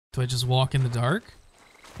Do I just walk in the dark?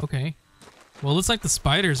 Okay. Well, it looks like the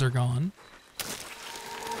spiders are gone.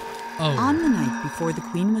 Oh. On the night before the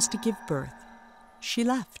queen was to give birth, she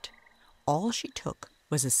left. All she took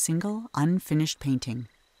was a single unfinished painting.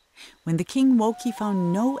 When the king woke, he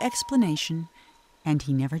found no explanation, and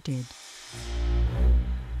he never did.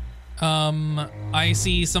 I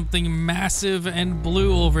see something massive and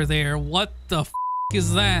blue over there. What the f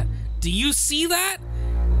is that? Do you see that?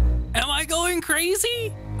 Am I going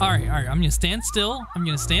crazy? All right, I'm gonna stand still.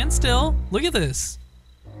 Look at this.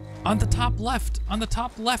 On the top left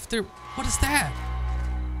there, what is that?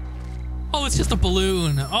 Oh, it's just a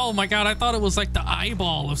balloon. Oh my God, I thought it was like the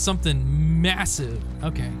eyeball of something massive.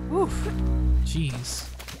 Okay, oof, jeez.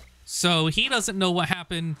 So he doesn't know what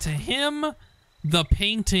happened to him, the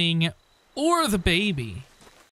painting, or the baby.